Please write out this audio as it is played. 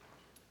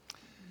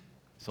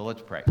So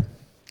let's pray.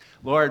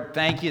 Lord,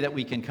 thank you that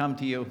we can come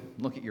to you,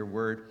 look at your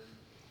word.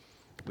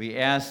 We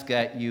ask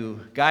that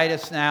you guide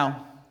us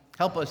now.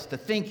 Help us to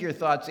think your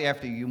thoughts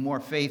after you more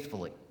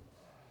faithfully.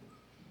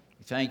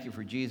 We thank you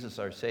for Jesus,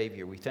 our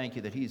Savior. We thank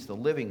you that he's the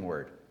living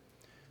word,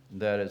 and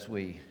that as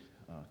we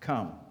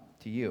come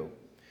to you,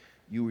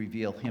 you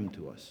reveal him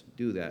to us.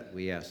 Do that,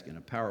 we ask, in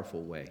a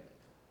powerful way.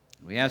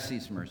 We ask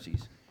these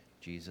mercies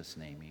in Jesus'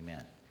 name,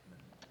 amen.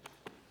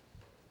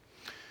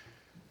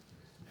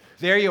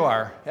 There you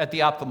are at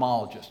the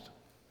ophthalmologist,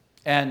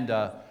 and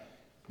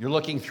you're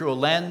looking through a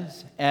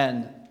lens,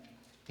 and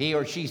he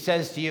or she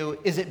says to you,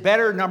 is it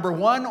better number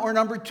 1 or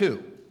number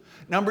 2?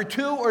 Number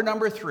 2 or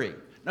number 3?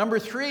 Number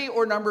 3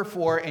 or number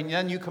 4? And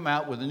then you come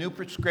out with a new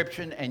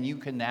prescription, and you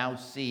can now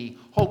see,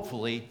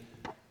 hopefully,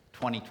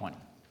 20/20.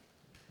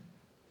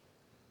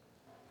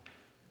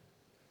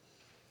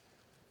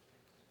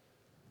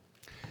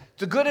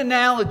 It's a good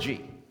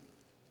analogy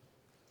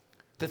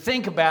to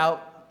think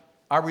about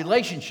our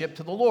relationship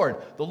to the Lord.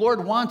 The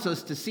Lord wants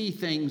us to see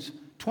things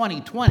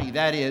 20/20,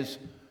 that is,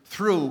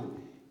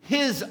 through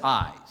his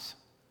eyes.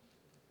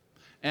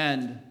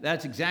 And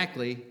that's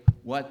exactly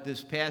what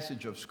this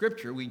passage of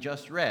Scripture we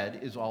just read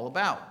is all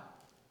about.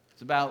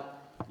 It's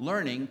about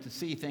learning to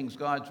see things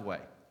God's way.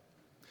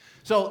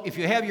 So if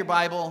you have your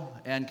Bible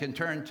and can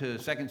turn to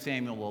 2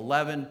 Samuel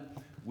 11,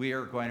 we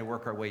are going to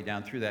work our way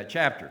down through that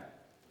chapter.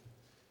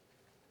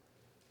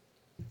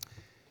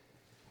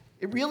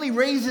 It really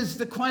raises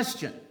the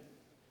question,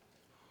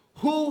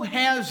 who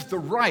has the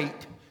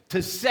right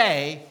to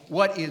say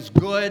what is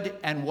good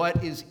and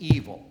what is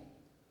evil?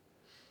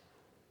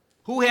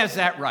 Who has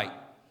that right?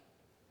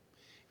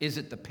 Is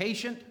it the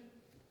patient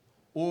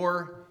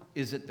or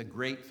is it the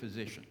great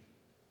physician?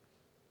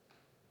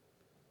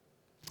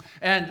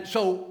 And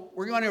so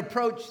we're going to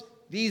approach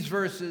these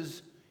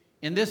verses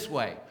in this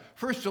way.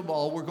 First of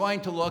all, we're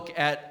going to look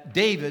at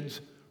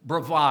David's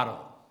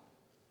bravado,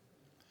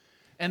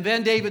 and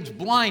then David's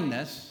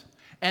blindness,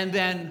 and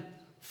then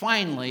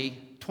finally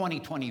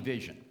 20/20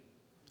 vision.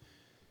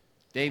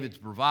 David's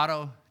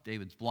bravado,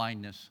 David's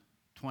blindness,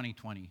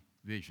 20/20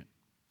 vision.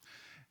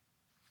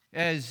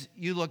 As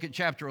you look at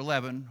chapter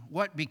 11,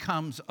 what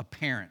becomes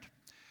apparent?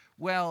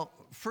 Well,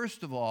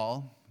 first of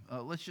all,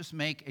 let's just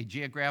make a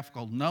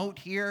geographical note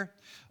here.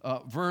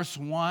 Verse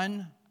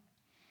 1,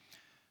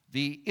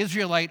 the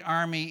Israelite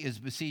army is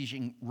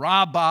besieging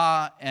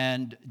Rabbah,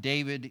 and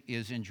David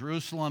is in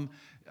Jerusalem.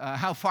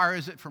 How far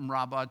is it from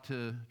Rabbah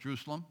to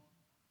Jerusalem?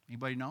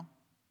 Anybody know?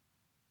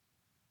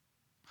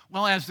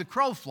 Well, as the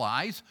crow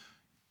flies,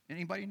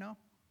 anybody know?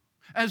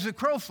 As the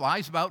crow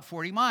flies, about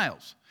 40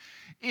 miles.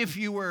 If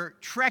you were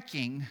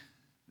trekking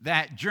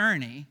that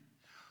journey,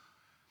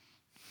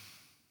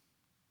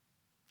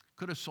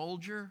 could a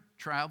soldier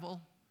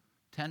travel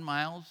 10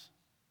 miles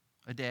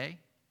a day?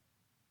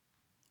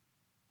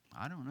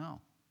 I don't know.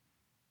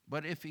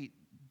 But if he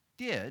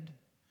did,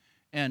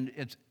 and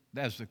it's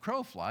as the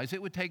crow flies,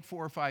 it would take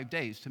 4 or 5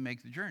 days to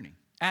make the journey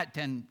at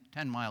 10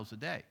 miles a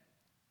day.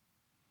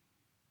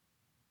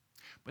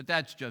 But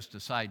that's just a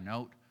side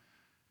note.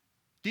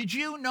 Did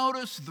you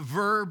notice the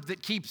verb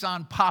that keeps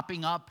on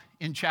popping up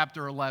in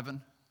chapter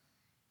 11?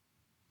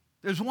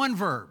 There's one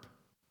verb,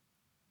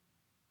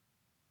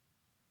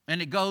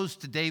 and it goes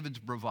to David's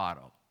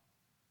bravado.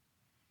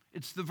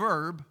 It's the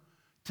verb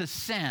to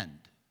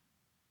send.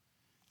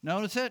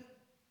 Notice it?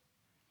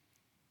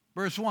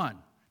 Verse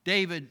 1,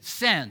 David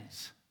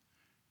sends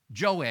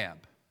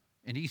Joab,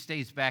 and he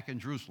stays back in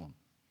Jerusalem.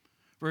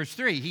 Verse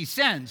 3, he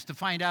sends to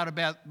find out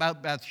about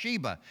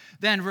Bathsheba.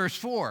 Then verse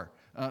 4,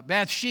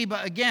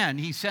 Bathsheba again,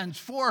 he sends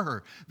for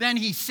her. Then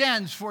he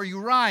sends for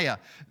Uriah.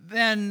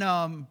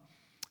 Then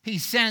he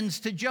sends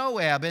to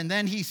Joab, and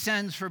then he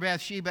sends for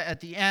Bathsheba at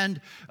the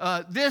end.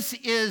 This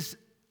is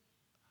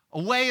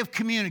a way of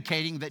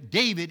communicating that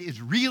David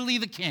is really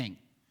the king.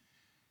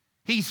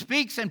 He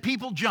speaks and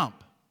people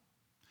jump.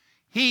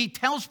 He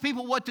tells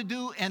people what to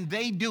do and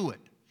they do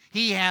it.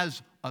 He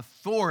has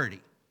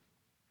authority.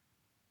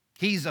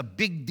 He's a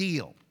big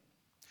deal.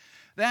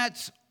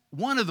 That's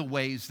one of the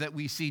ways that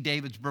we see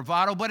David's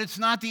bravado, but it's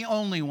not the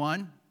only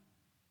one.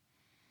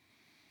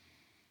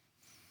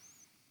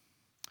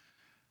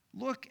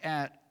 Look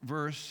at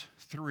verse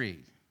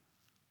 3.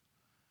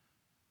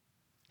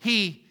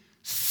 He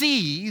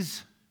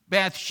sees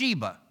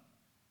Bathsheba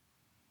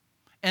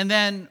and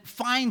then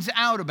finds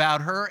out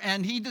about her,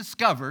 and he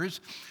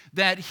discovers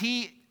that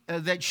she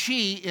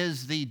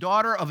is the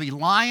daughter of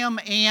Eliam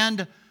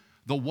and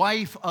the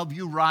wife of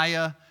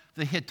Uriah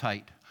the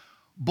Hittite.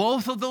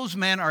 Both of those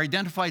men are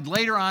identified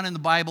later on in the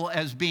Bible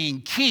as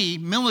being key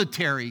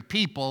military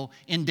people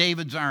in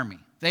David's army.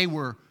 They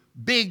were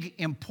big,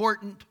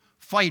 important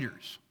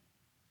fighters.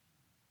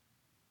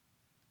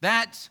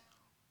 That's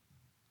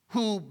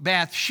who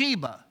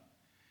Bathsheba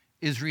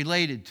is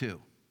related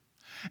to.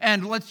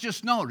 And let's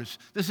just notice,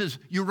 this is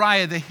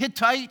Uriah the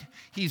Hittite.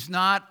 He's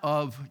not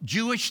of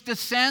Jewish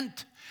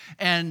descent,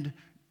 and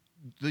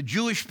the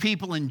Jewish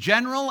people in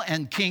general,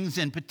 and kings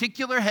in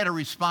particular, had a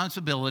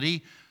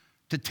responsibility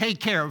to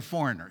take care of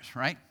foreigners,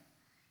 right?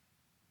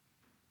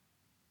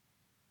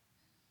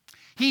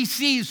 He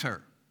sees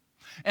her.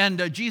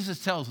 And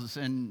Jesus tells us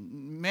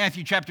in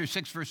Matthew chapter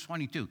 6, verse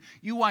 22,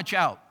 you watch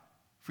out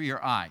for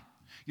your eye.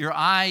 Your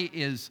eye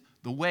is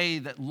the way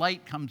that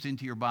light comes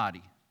into your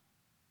body.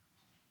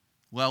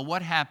 Well,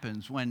 what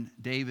happens when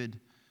David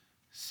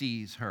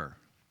sees her?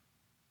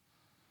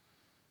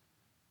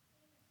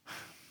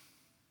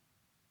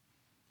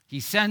 He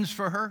sends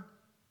for her,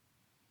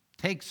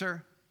 takes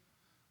her,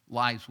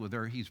 lies with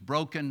her. He's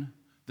broken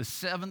the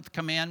 7th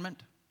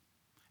commandment,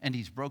 and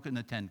he's broken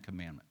the 10th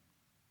commandment.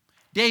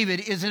 David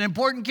is an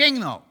important king,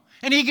 though,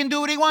 and he can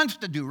do what he wants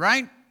to do,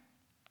 right?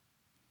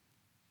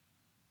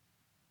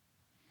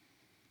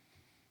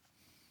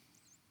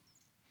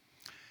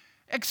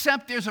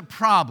 Except there's a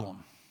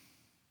problem.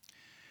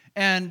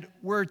 And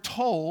we're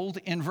told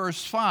in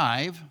verse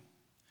 5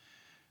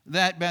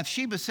 that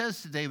Bathsheba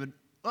says to David,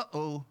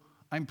 uh-oh,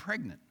 I'm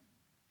pregnant.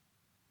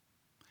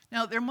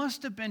 Now, there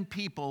must have been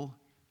people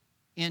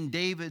in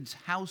David's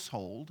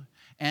household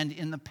and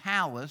in the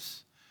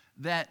palace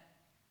that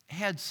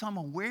had some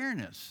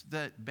awareness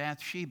that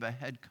Bathsheba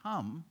had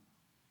come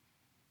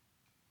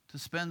to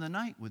spend the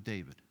night with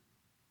David.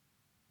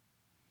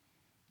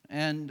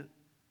 And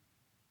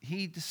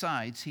he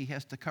decides he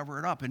has to cover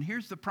it up. And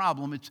here's the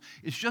problem.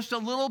 It's just a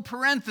little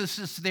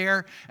parenthesis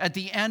there at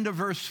the end of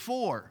verse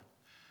 4.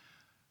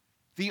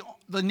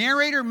 The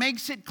narrator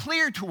makes it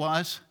clear to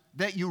us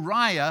that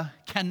Uriah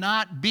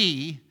cannot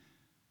be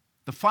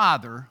the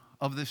father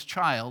of this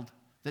child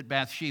that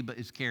Bathsheba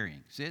is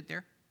carrying. See it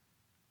there?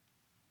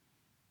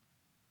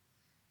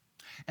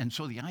 And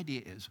so the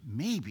idea is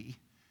maybe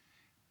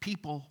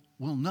people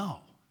will know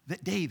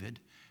that David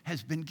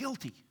has been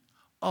guilty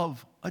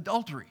of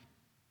adultery.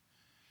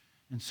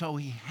 And so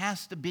he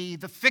has to be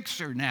the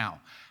fixer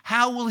now.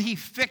 How will he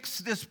fix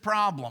this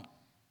problem?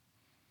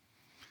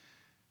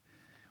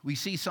 We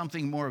see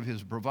something more of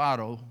his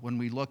bravado when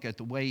we look at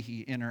the way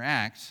he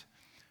interacts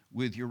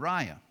with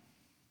Uriah.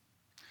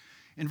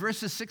 In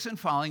verses 6 and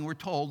following, we're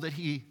told that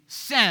he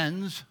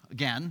sends,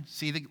 again,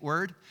 see the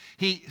word?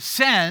 He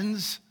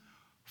sends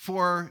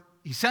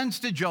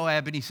to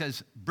Joab and he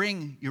says,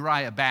 bring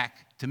Uriah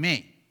back to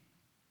me.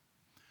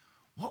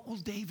 What will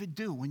David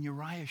do when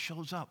Uriah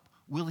shows up?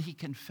 Will he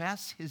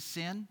confess his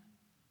sin?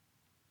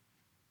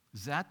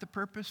 Is that the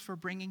purpose for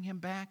bringing him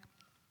back?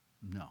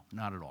 No,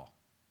 not at all.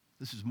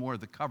 This is more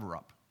the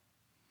cover-up.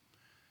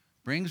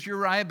 Brings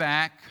Uriah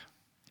back,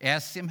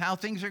 asks him how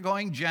things are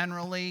going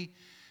generally,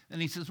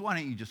 and he says, why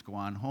don't you just go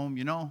on home?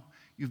 You know,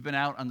 you've been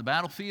out on the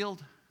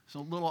battlefield, so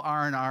a little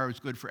R&R is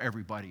good for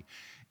everybody.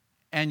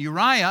 And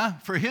Uriah,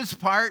 for his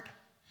part,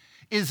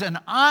 is an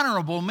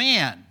honorable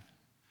man.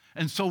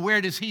 And so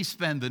where does he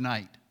spend the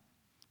night?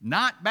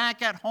 Not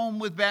back at home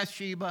with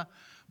Bathsheba,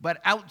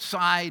 but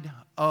outside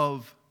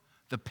of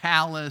the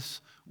palace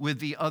with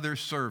the other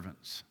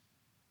servants.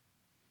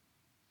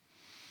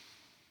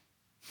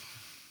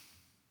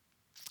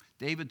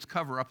 David's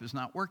cover-up is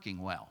not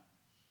working well.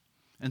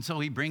 And so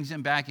he brings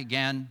him back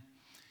again.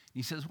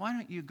 He says, why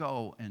don't you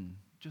go and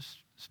just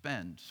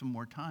spend some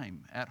more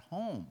time at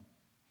home?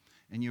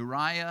 And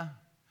Uriah,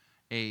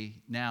 a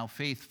now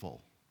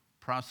faithful,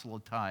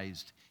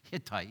 proselytized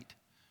Hittite,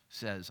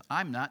 says,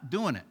 I'm not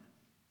doing it.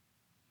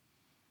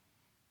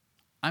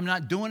 I'm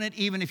not doing it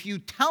even if you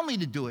tell me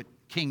to do it,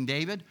 King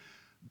David.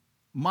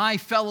 My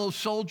fellow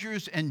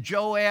soldiers and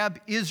Joab,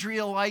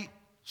 Israelite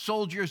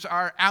soldiers,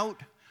 are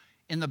out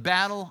in the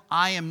battle.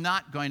 I am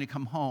not going to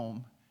come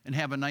home and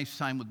have a nice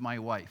time with my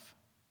wife.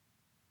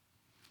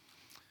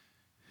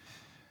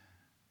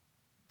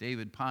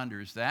 David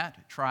ponders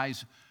that,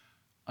 tries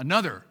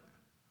another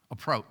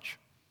approach.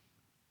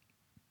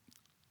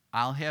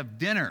 I'll have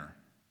dinner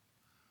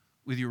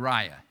with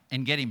Uriah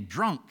and get him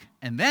drunk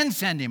and then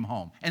send him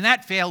home. And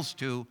that fails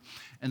too.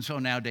 And so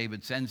now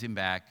David sends him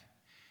back.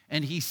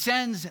 And he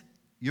sends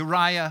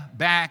Uriah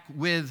back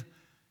with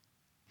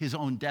his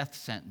own death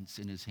sentence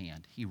in his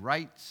hand. He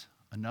writes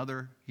a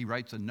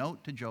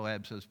note to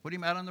Joab, says, put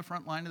him out on the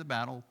front line of the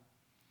battle.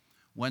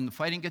 When the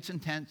fighting gets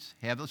intense,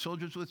 have the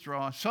soldiers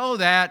withdraw so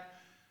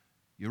that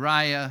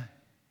Uriah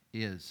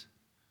is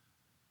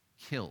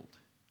killed.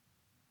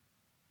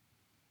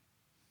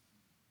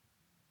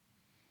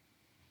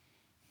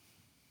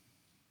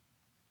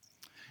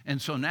 And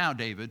so now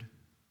David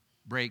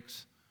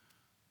breaks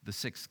the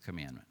 6th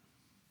commandment.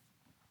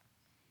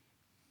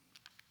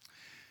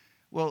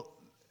 Well,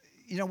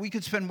 you know, we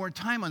could spend more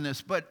time on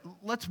this, but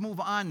let's move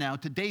on now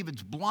to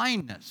David's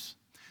blindness.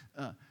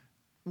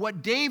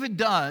 What David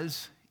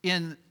does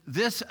in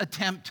this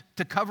attempt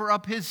to cover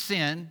up his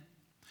sin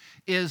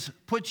is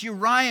puts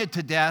Uriah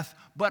to death,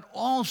 but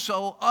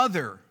also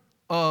other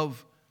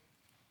of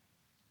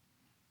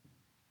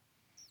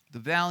the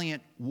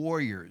valiant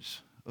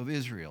warriors of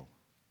Israel.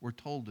 We're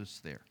told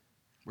us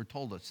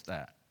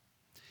that.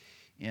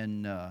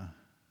 In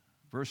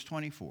verse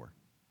 24,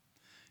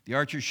 the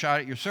archers shot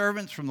at your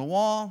servants from the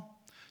wall.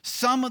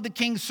 Some of the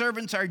king's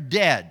servants are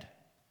dead,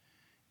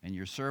 and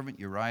your servant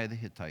Uriah the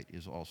Hittite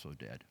is also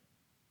dead.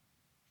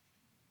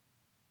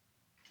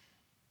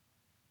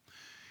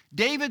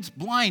 David's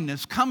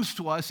blindness comes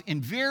to us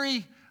in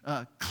very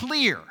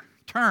clear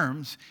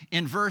terms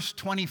in verse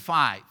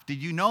 25.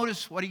 Did you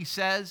notice what he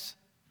says?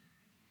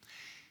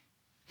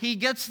 He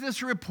gets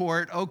this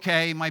report,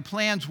 okay, my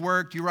plans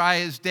worked,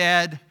 Uriah is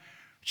dead.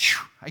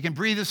 I can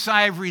breathe a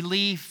sigh of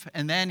relief.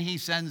 And then he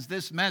sends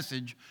this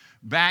message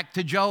back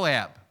to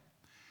Joab.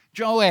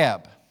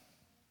 Joab,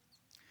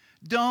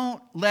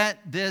 don't let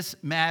this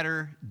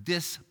matter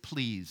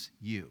displease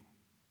you.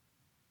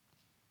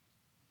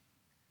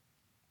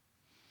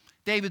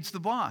 David's the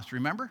boss,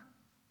 remember?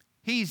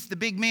 He's the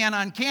big man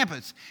on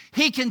campus.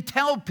 He can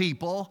tell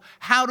people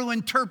how to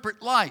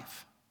interpret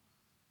life.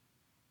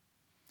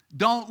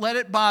 Don't let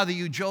it bother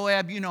you,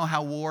 Joab. You know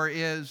how war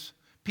is.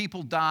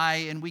 People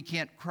die, and we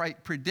can't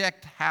quite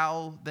predict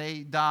how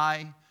they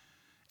die.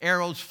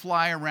 Arrows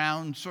fly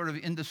around sort of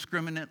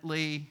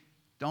indiscriminately.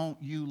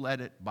 Don't you let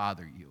it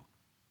bother you.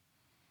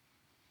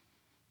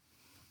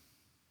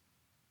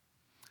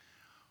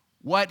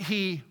 What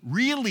he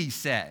really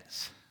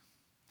says,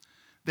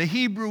 the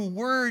Hebrew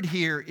word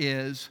here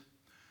is,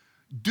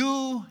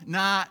 do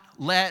not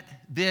let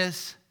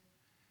this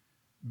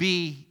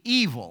be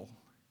evil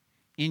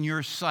in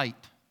your sight.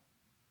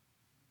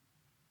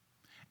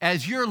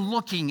 As you're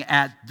looking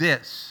at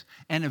this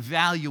and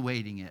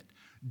evaluating it,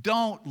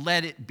 don't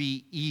let it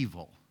be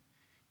evil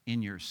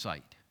in your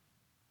sight.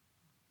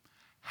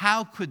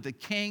 How could the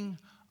king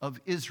of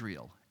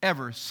Israel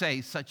ever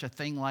say such a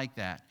thing like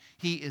that?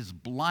 He is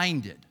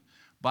blinded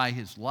by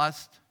his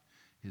lust,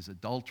 his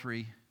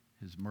adultery,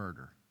 his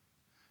murder.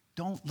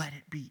 Don't let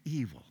it be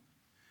evil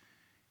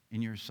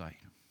in your sight.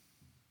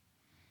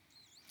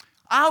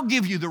 I'll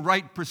give you the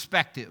right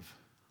perspective.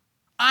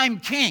 I'm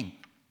king.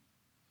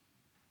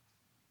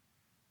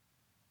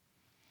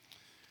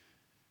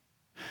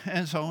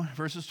 And so,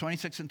 verses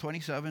 26 and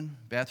 27,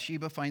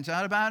 Bathsheba finds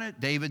out about it.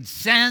 David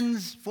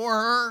sends for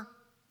her,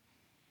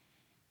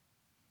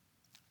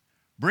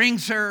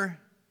 brings her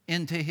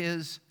into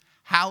his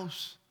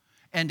house,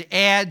 and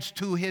adds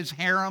to his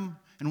harem.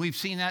 And we've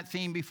seen that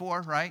theme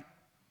before, right?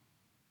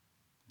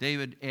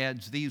 David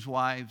adds these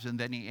wives, and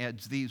then he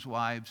adds these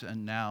wives,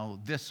 and now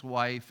this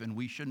wife, and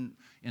we shouldn't,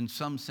 in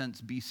some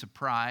sense, be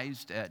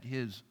surprised at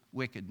his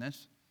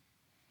wickedness.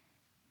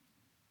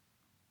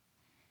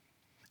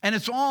 And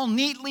it's all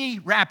neatly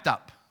wrapped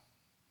up.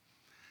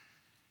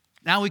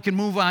 Now we can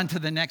move on to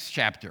the next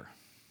chapter.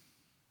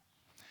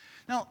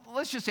 Now,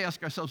 let's just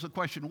ask ourselves a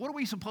question. What are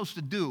we supposed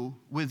to do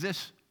with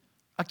this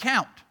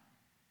account?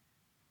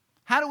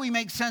 How do we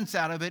make sense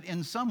out of it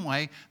in some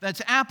way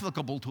that's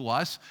applicable to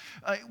us?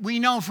 We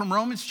know from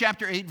Romans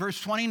chapter 8,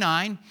 verse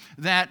 29,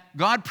 that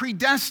God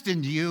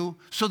predestined you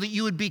so that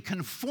you would be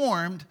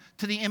conformed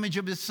to the image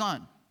of his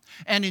Son.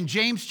 And in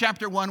James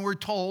chapter 1, we're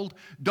told,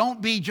 don't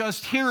be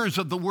just hearers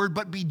of the word,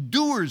 but be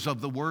doers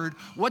of the word.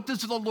 What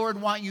does the Lord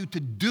want you to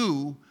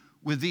do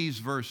with these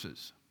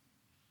verses?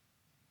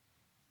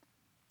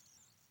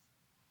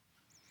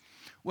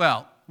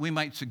 Well, we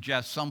might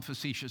suggest some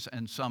facetious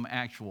and some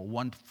actual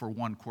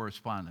one-for-one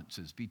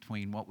correspondences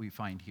between what we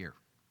find here.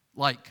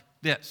 Like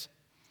this.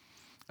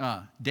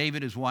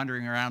 David is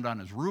wandering around on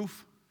his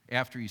roof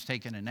after he's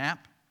taken a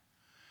nap.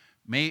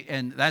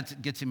 And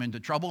that gets him into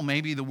trouble.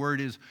 Maybe the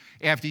word is,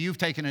 after you've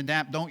taken a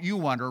nap, don't you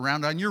wander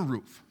around on your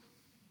roof.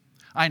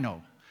 I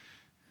know.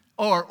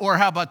 Or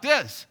how about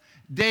this?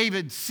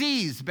 David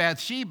sees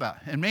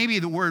Bathsheba, and maybe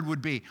the word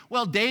would be,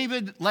 well,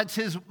 David lets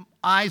his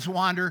eyes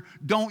wander.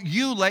 Don't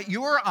you let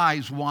your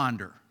eyes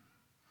wander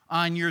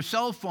on your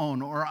cell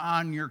phone or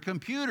on your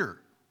computer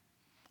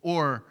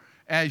or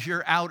as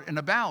you're out and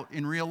about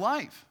in real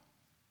life.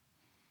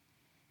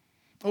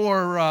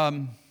 Or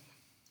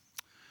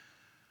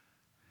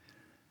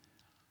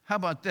how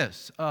about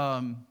this?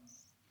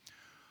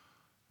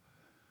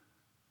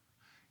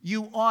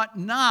 You ought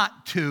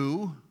not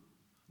to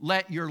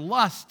let your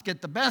lust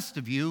get the best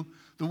of you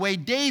the way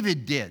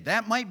David did.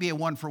 That might be a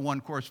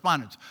one-for-one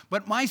correspondence.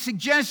 But my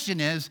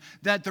suggestion is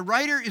that the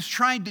writer is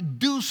trying to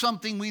do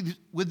something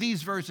with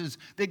these verses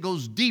that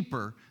goes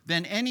deeper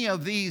than any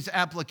of these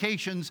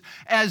applications,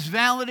 as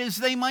valid as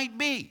they might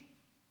be.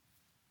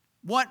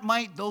 What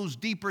might those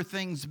deeper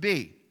things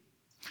be?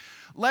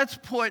 Let's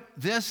put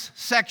this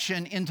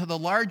section into the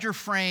larger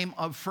frame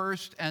of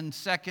 1st and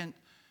 2nd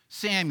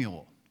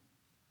Samuel.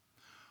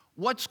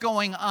 What's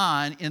going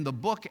on in the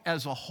book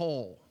as a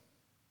whole?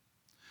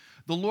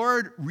 The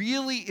Lord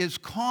really is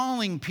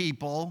calling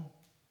people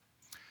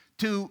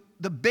to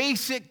the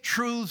basic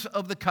truths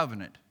of the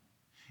covenant.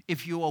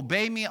 If you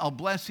obey me, I'll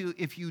bless you.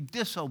 If you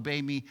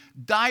disobey me,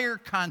 dire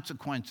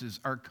consequences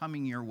are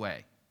coming your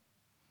way.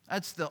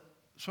 That's the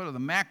sort of the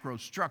macro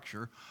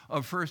structure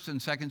of 1st and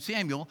 2nd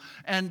Samuel.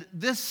 And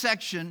this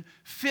section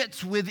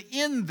fits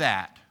within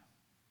that.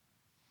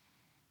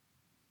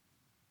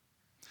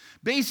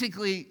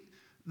 Basically,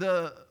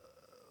 the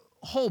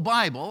whole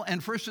Bible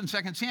and 1st and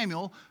 2nd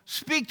Samuel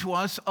speak to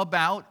us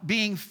about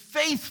being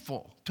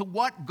faithful to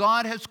what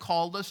God has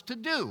called us to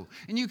do.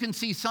 And you can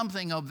see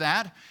something of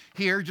that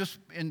here just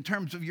in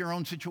terms of your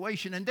own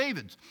situation and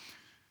David's.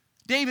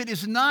 David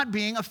is not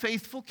being a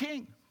faithful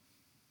king.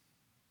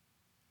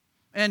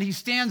 And he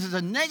stands as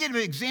a negative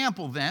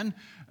example then.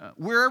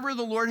 Wherever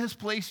the Lord has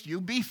placed you,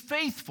 be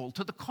faithful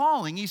to the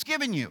calling he's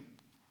given you.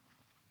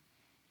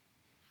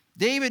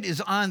 David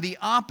is on the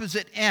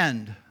opposite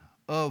end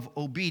of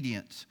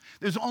obedience.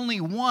 There's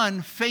only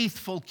one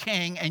faithful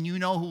king, and you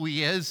know who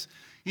he is.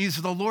 He's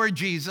the Lord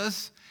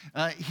Jesus.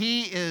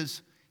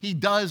 He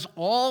does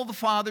all the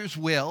Father's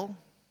will.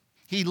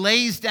 He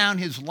lays down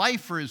his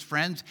life for his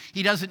friends.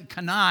 He doesn't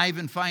connive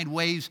and find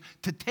ways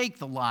to take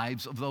the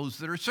lives of those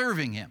that are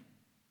serving him.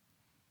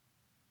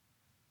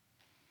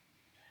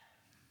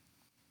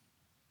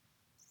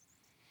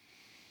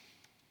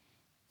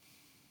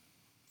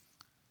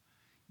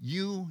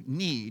 You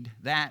need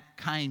that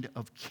kind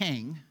of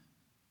king,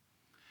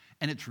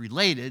 and it's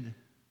related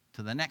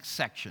to the next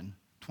section,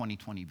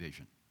 2020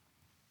 vision.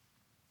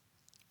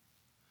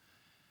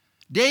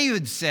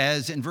 David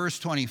says in verse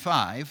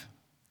 25,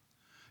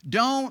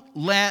 "Don't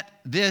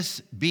let this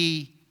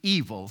be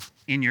evil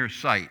in your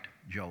sight,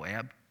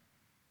 Joab."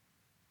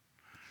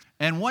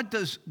 And what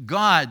does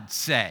God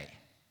say?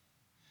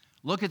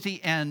 Look at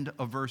the end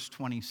of verse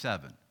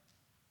 27.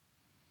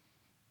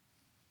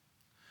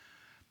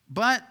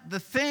 But the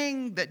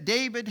thing that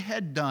David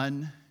had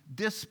done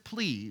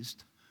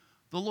displeased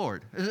the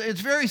Lord.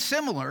 It's very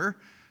similar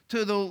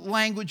to the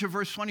language of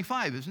verse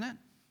 25, isn't it?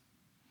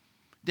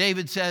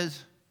 David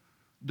says,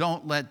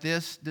 don't let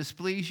this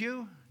displease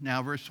you.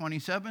 Now, verse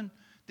 27,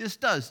 this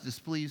does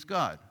displease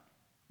God.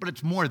 But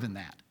it's more than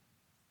that.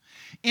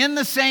 In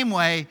the same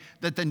way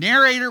that the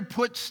narrator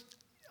puts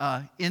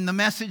in the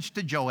message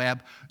to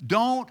Joab,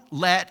 don't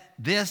let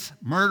this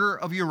murder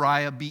of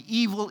Uriah be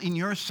evil in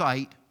your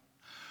sight.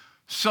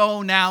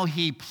 So now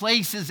he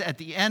places at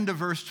the end of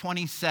verse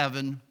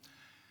 27,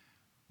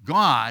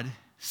 God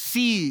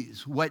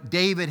sees what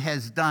David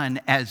has done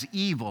as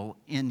evil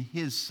in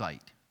his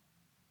sight.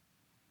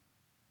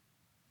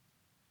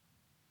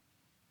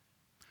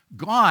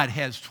 God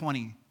has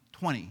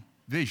 20/20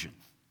 vision.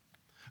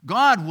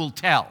 God will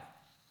tell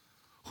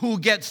who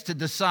gets to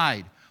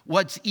decide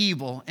what's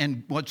evil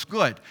and what's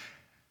good.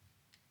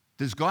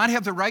 Does God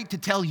have the right to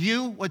tell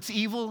you what's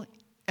evil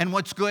and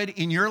what's good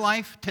in your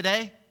life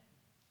today?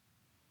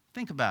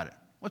 Think about it.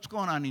 What's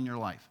going on in your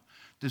life?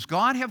 Does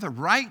God have the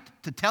right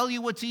to tell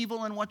you what's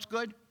evil and what's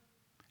good?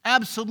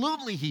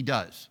 Absolutely, he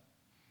does.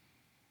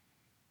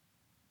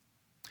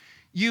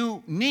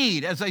 You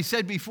need, as I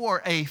said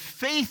before, a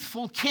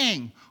faithful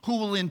king who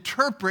will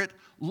interpret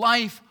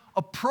life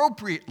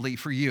appropriately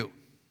for you.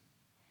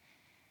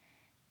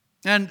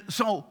 And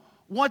so,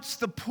 what's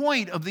the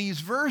point of these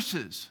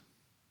verses?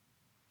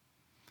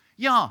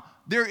 Yeah,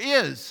 there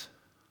is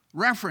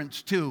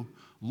reference to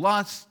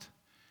lust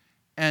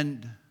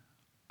and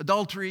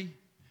adultery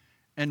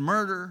and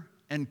murder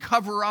and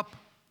cover-up.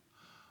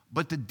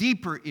 But the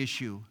deeper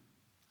issue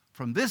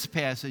from this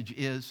passage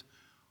is,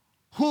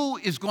 who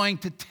is going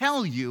to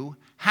tell you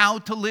how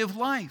to live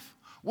life?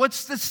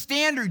 What's the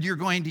standard you're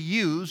going to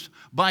use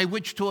by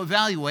which to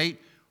evaluate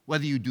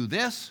whether you do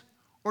this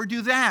or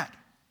do that?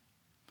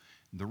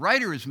 The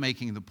writer is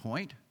making the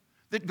point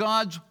that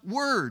God's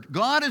word,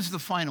 God is the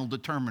final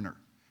determiner.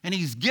 And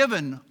he's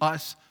given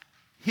us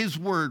his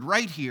word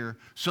right here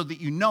so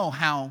that you know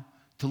how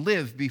to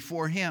live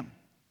before him.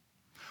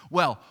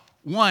 Well,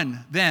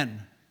 one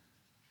then,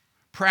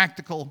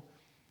 practical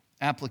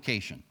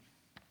application.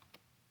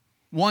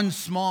 One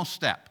small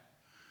step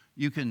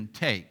you can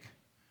take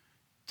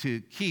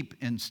to keep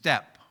in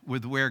step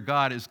with where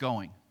God is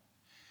going.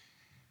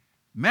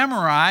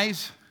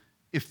 Memorize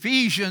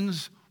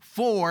Ephesians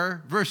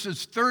 4,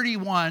 verses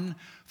 31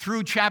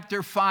 through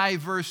chapter 5,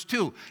 verse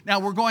 2. Now,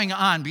 we're going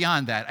on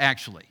beyond that,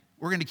 actually.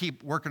 We're going to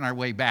keep working our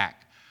way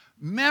back.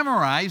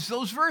 Memorize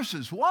those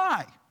verses.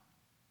 Why?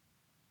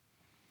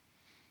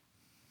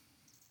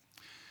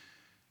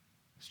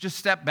 Let's just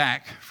step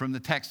back from the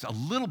text a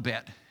little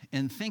bit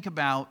and think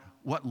about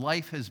what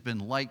life has been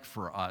like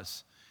for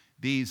us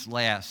these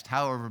last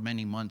however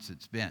many months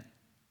it's been.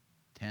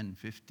 10,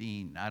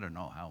 15, I don't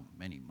know how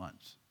many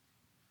months.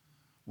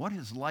 What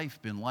has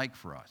life been like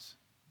for us?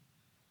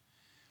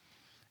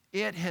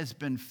 It has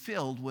been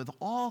filled with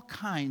all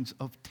kinds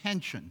of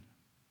tension.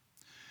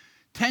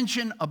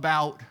 Tension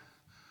about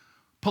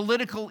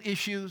political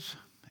issues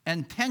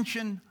and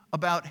tension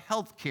about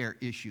healthcare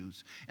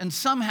issues. And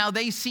somehow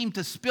they seem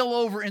to spill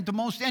over into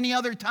most any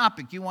other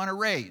topic you want to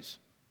raise.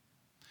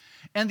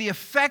 And the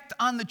effect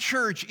on the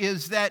church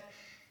is that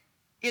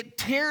it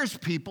tears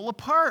people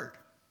apart.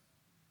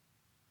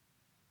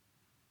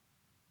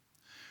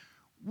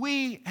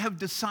 We have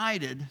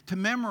decided to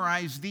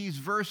memorize these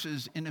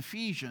verses in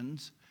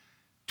Ephesians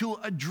to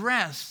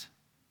address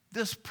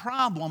this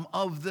problem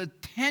of the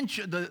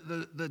tension,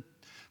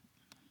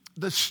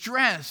 the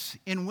stress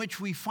in which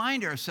we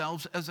find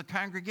ourselves as a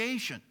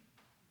congregation.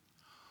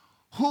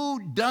 Who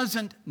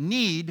doesn't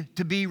need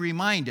to be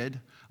reminded,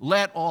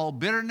 let all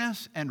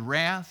bitterness and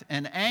wrath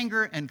and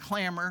anger and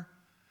clamor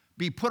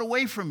be put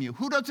away from you?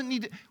 Who doesn't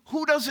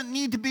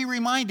need to be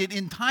reminded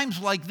in times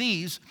like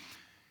these,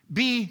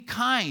 be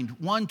kind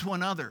one to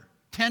another,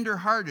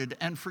 tender-hearted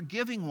and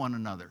forgiving one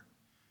another?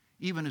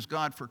 even as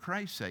God for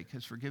Christ's sake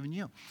has forgiven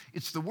you.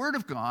 It's the Word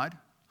of God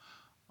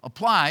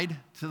applied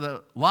to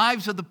the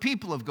lives of the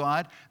people of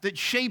God that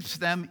shapes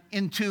them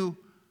into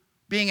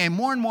being a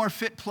more and more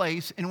fit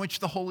place in which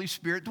the Holy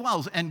Spirit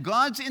dwells. And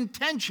God's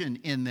intention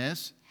in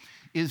this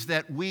is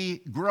that we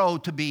grow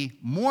to be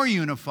more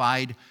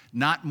unified,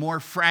 not more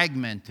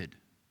fragmented.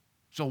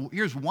 So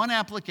here's one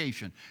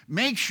application.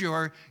 Make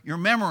sure you're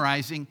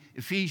memorizing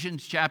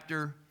Ephesians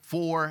chapter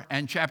 4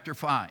 and chapter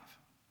 5.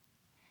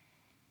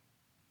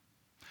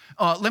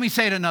 Let me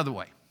say it another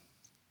way.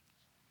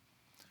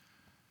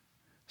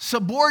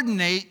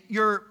 Subordinate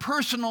your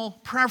personal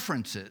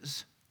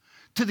preferences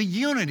to the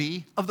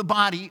unity of the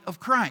body of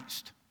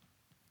Christ.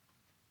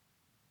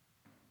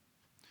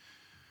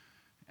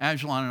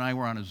 Ajalon and I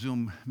were on a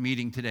Zoom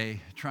meeting today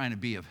trying to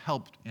be of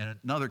help in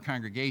another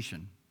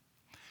congregation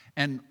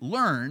and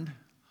learned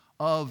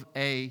of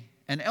an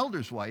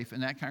elder's wife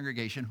in that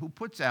congregation who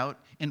puts out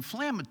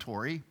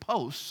inflammatory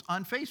posts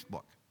on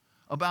Facebook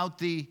about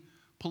the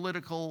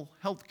political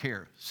health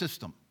care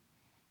system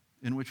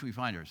in which we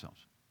find ourselves.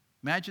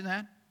 Imagine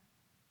that.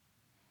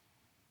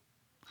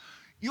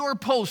 Your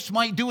post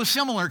might do a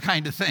similar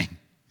kind of thing.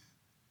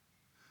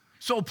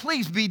 So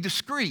please be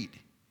discreet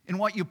in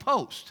what you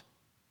post.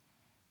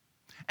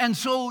 And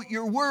so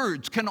your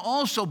words can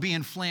also be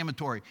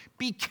inflammatory.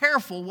 Be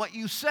careful what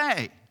you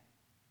say.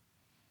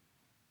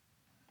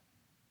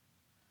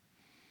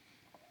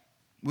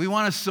 We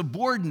want to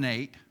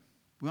subordinate.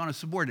 We want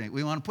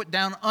to put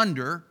down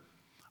under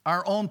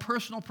our own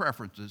personal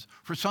preferences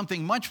for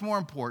something much more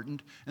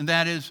important, and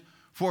that is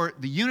for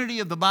the unity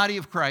of the body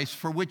of Christ,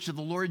 for which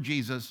the Lord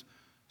Jesus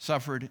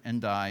suffered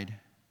and died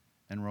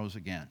and rose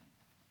again.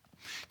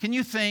 Can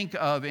you think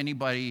of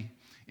anybody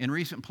in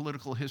recent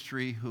political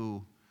history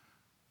who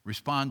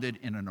responded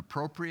in an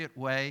appropriate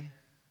way?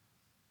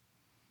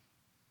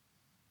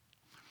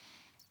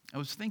 I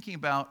was thinking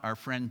about our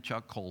friend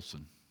Chuck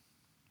Colson.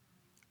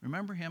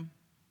 Remember him?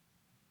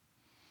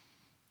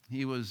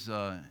 He was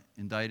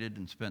indicted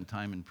and spent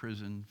time in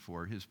prison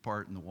for his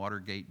part in the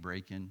Watergate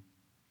break-in. And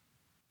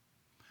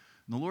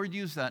the Lord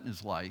used that in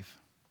his life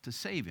to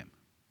save him.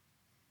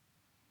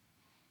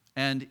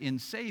 And in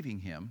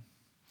saving him,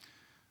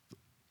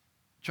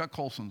 Chuck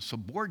Colson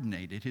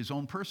subordinated his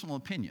own personal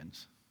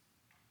opinions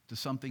to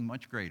something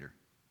much greater.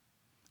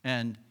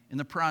 And in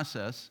the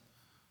process,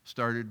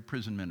 started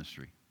prison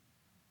ministry.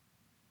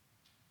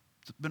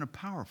 It's been a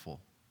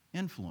powerful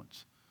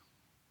influence.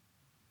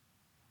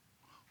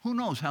 Who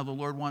knows how the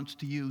Lord wants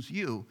to use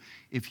you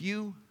if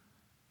you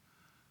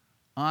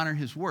honor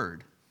His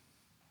word,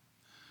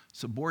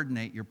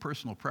 subordinate your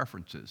personal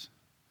preferences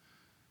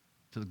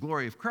to the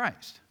glory of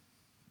Christ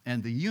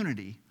and the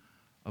unity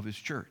of His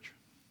church.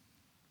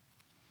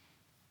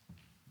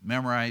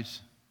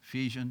 Memorize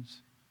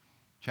Ephesians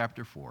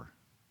chapter 4.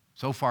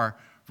 So far,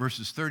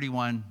 verses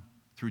 31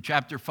 through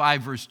chapter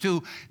 5, verse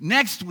 2.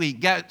 Next week,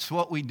 guess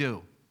what we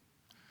do?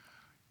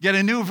 Get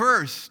a new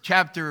verse,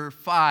 chapter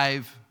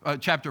 4,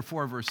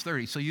 verse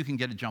 30, so you can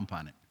get a jump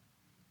on it.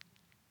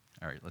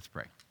 All right, let's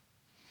pray.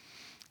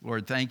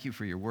 Lord, thank you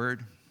for your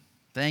word.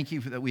 Thank you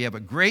for that we have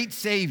a great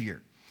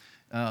Savior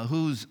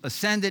who's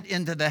ascended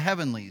into the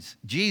heavenlies,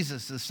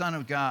 Jesus, the Son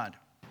of God.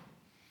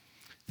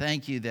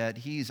 Thank you that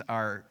He's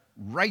our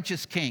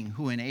righteous King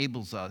who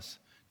enables us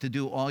to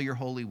do all your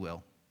holy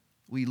will.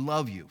 We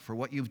love you for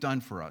what you've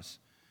done for us.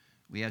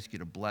 We ask you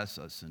to bless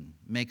us and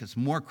make us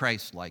more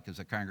Christ-like as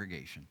a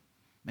congregation.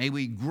 May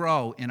we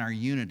grow in our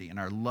unity and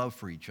our love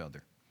for each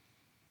other.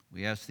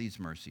 We ask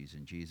these mercies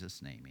in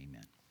Jesus' name,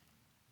 amen.